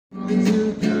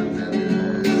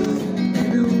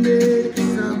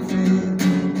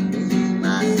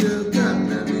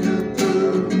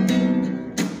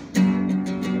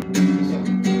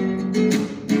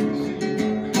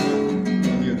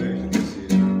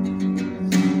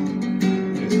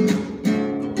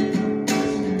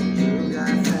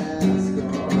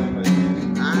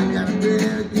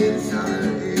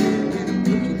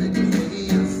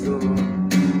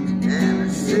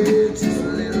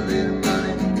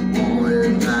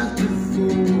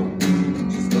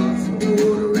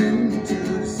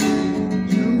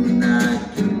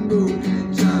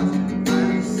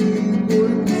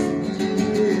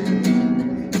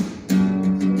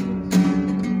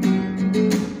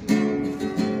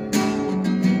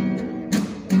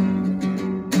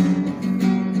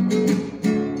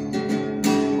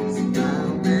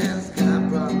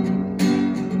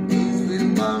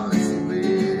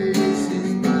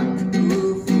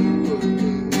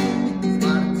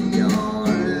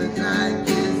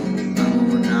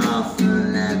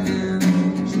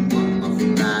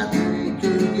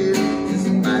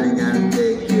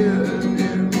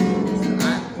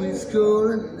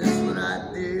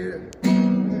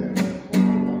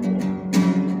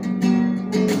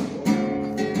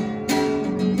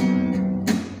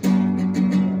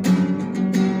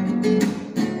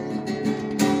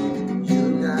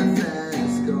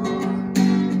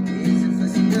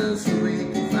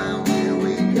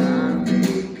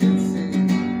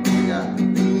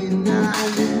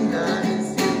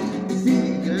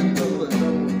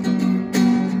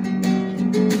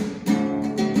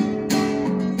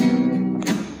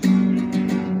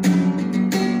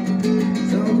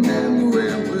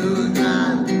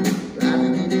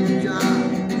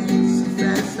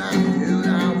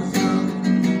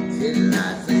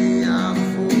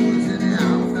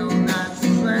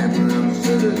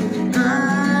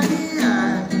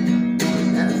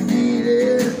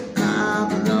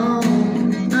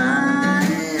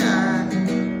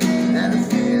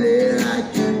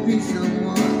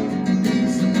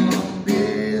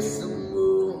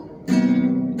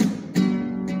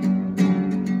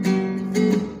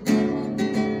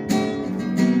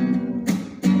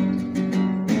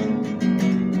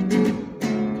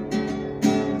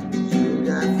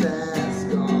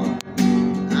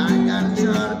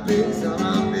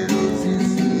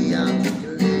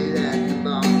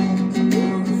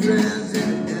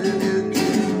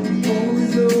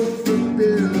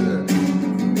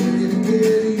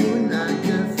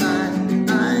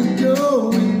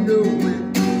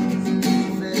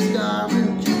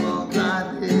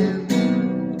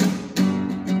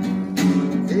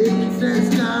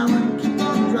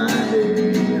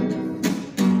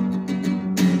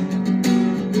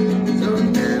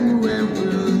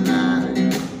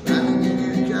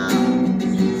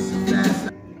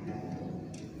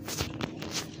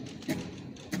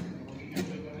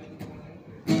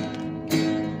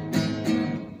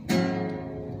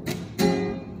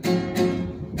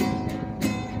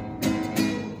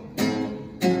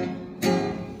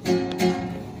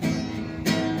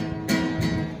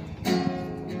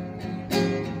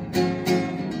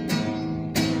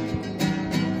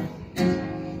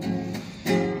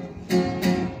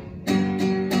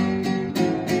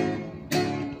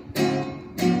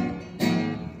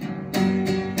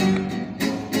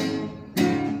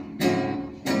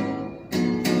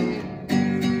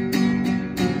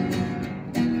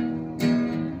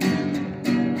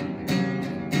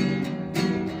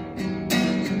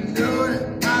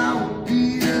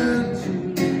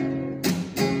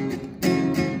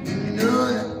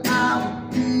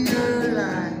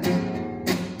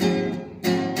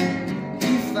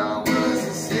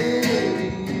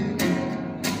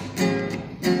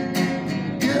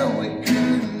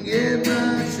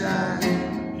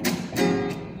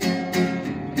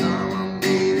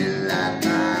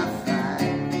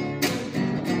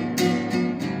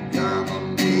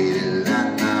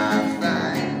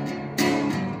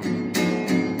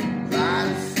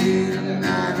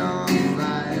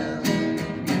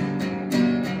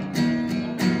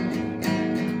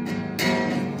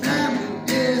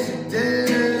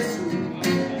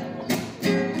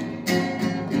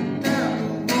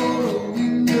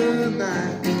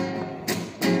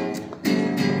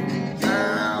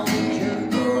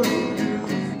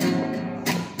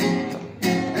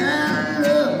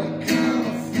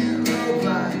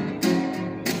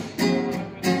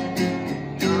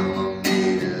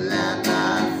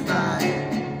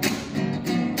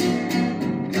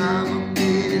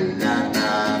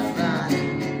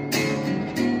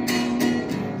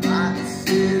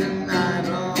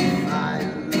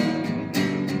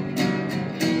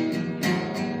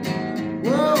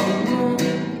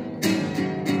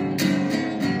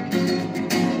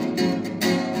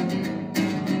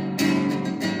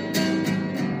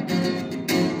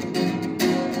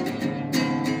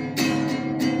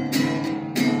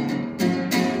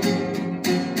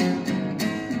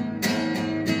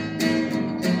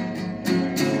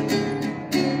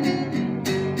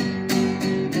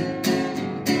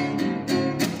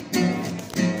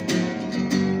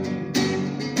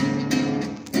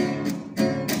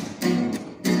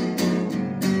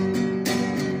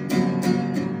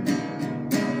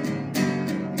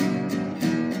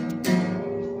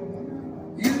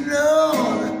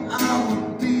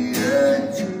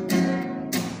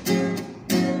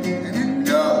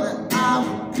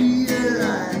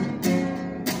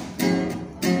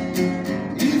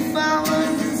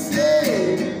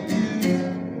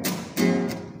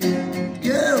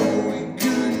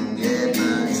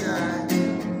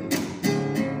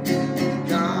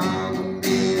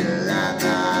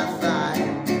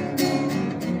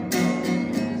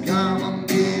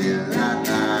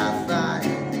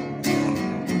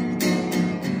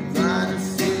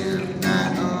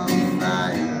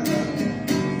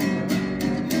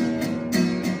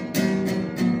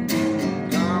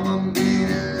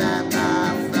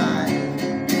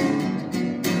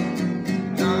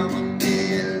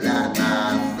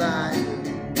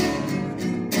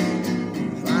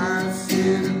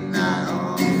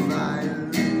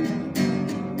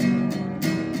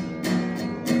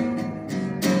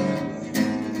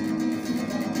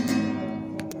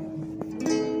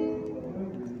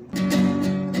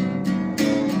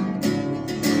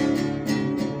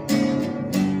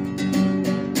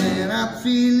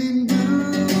feeling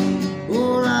good.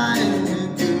 All I have to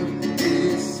do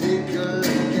is take a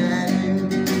look at you,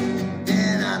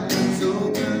 and I feel so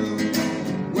blue.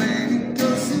 When it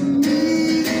goes to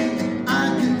me,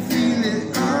 I can feel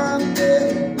it up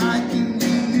there. I can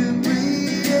hear you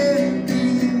breathing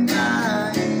in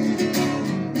my ear.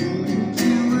 Wouldn't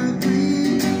you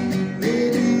agree?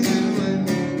 Baby, you and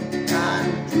me got a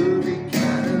groovy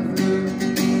kind of love.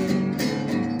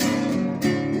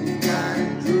 We got a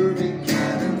groovy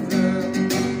kind of love.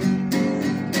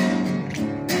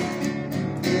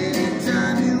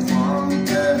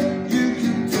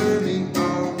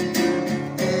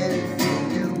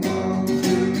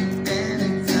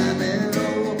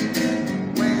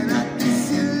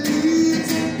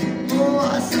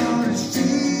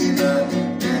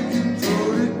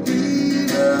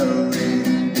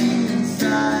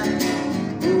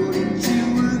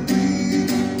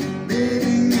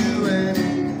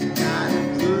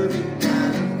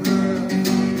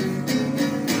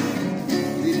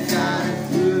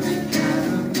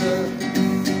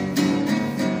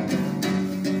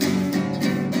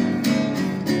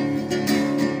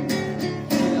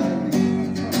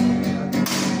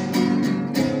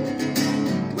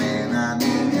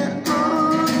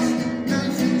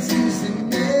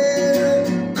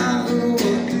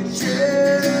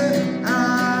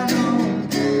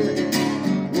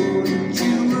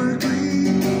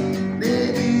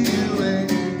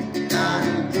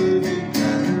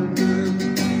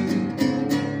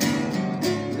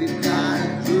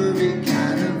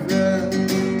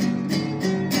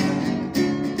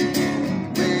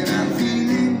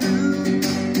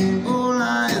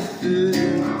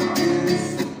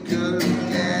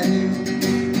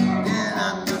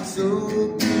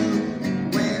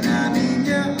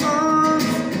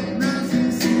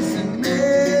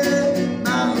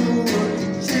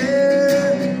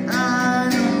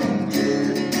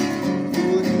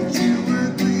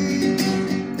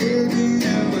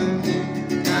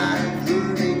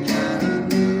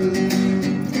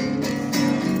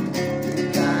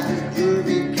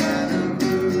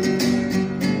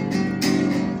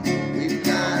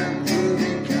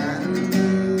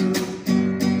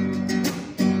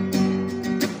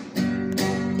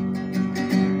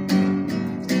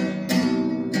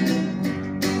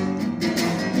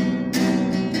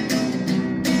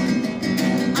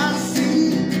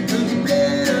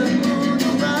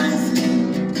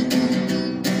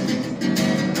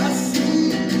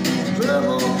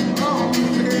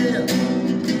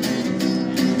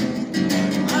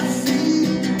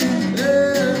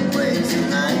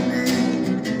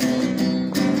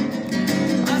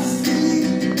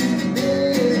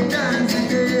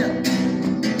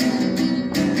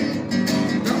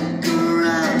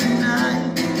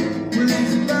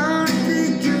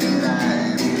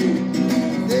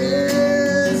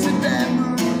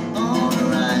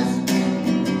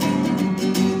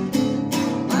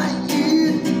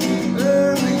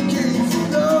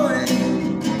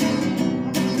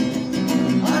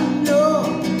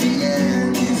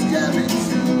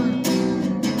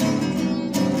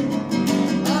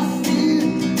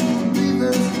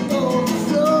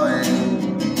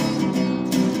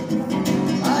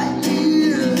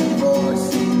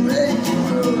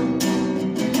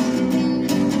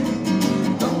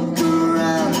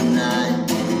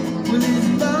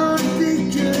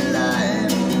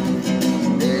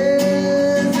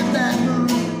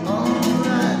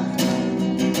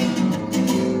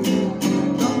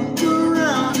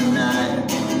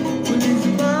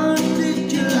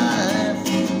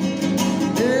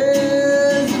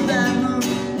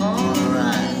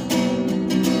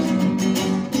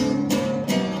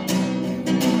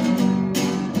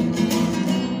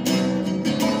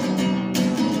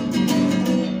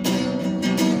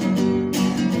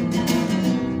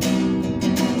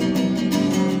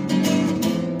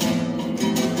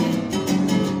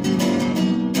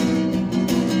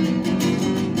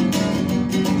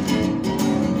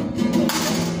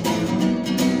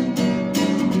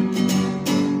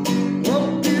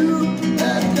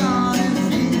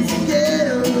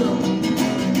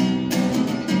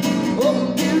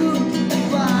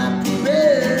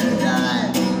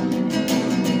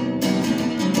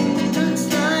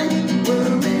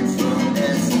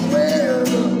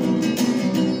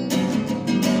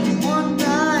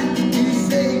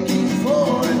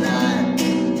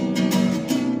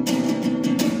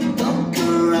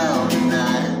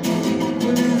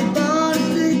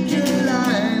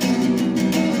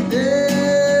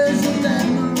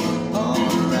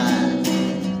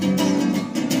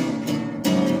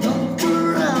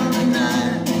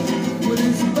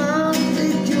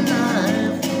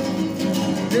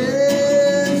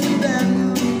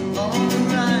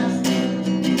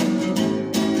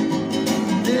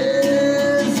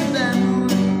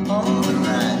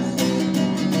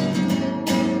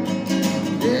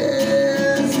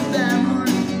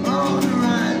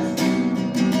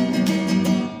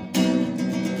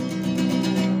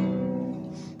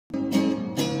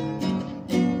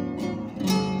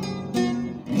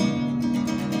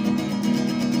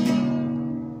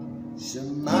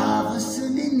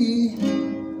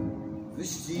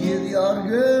 vestia de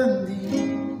organdi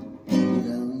e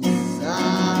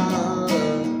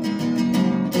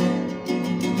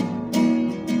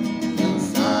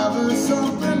dançava só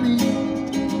para mim,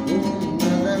 uma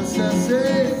dança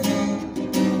sem fim,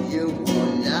 e eu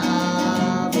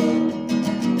olhava,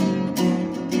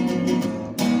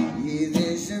 e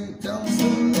desde então se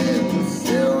lembra o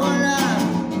seu olhar,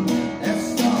 é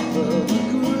só para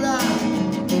recordar,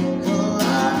 que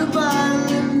lá no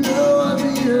baile não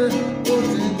havia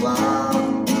outro igual.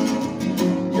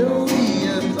 Eu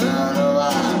ia para o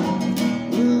ar,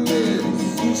 beber e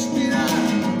suspirar,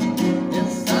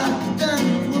 pensar que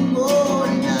tanto amor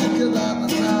inacabava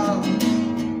mal.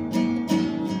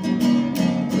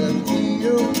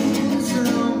 Batia o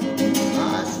coração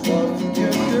mais forte que a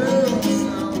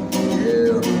canção,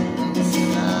 eu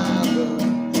dançava.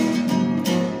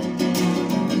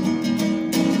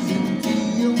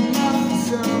 Sentia uma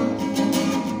aflição,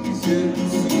 ser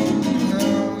possível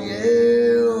não, e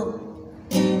eu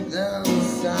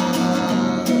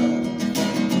dançava.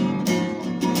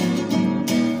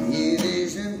 E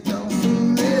desde então se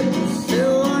lembra o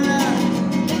seu olhar,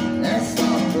 é só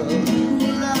para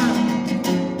recordar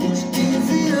os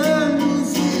 15 anos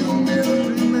e o meu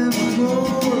primeiro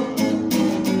amor.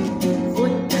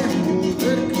 Foi tempo de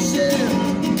crescer,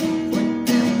 foi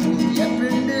tempo de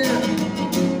aprender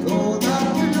toda a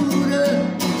ternura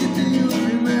que tem o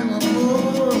primeiro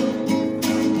amor.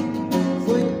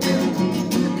 Foi tempo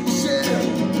de crescer,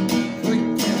 foi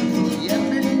tempo de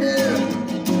aprender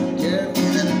que a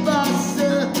vida passa,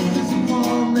 mas um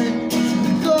homem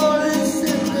recorre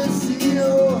sempre assim.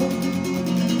 Oh,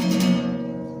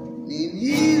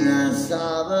 Nini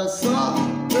dançava só